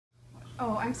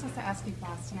Oh, I'm supposed to ask you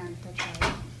Boston or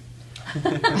Detroit.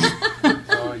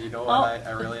 Oh, you know what?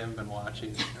 I really haven't been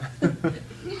watching.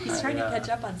 He's trying to catch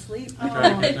up on sleep. I'm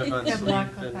trying to catch up on Good sleep luck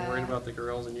with and that. worried about the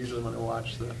girls. And usually when I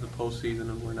watch the postseason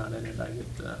and we're not in it, I get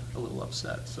a little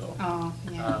upset. So, Oh,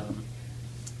 yeah.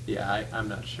 Yeah, I'm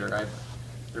not sure.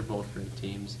 They're both great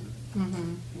teams,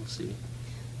 and we'll see.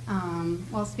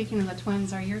 Well, speaking of the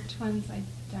twins, are your twins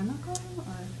identical? Or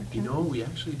You know, we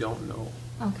actually don't know.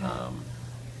 Okay.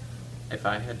 If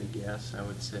I had to guess, I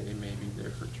would say maybe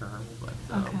they're fraternal, but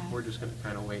Okay. we're just going to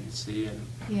kind of wait and see and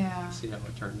Yeah. see how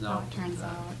it turns How out. it turns And,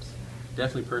 out.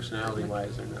 Definitely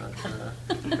personality-wise, they're not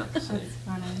the same. That's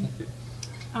funny.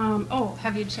 Oh,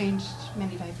 have you changed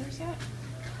many diapers yet?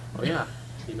 Oh yeah,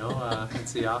 you know,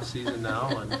 it's the off season now,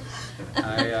 and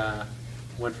I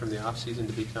went from the off season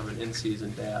to become an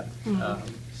in-season dad.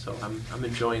 So I'm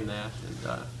enjoying that,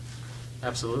 and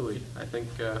absolutely, I think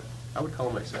I would call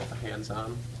myself a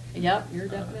hands-on Yep, you're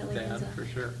definitely dad hands-on. for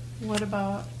sure. What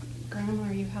about Grandma?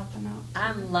 Are you helping out?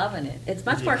 I'm loving it. It's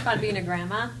much more fun being a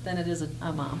grandma than it is a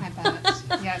mom. I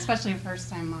bet. Yeah, especially a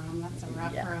first-time mom. That's a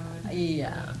rough Yeah. road.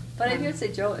 Yeah. But I do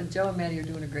say Joe and Maddie are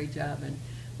doing a great job, and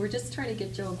we're just trying to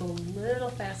get Joe to go a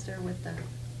little faster with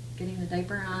getting the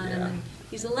diaper on. Yeah. And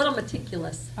he's a little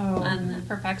meticulous. Oh, on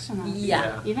perfectionist.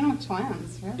 Yeah. Even with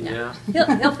twins, really. Yeah.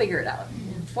 He'll figure it out.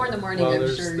 4 in the morning, Well, I'm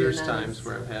there's sure there's you're not times as-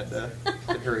 where I've had to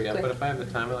hurry up, Quick. but if I have the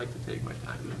time, I like to take my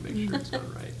time and make sure it's done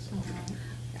right. So. Okay.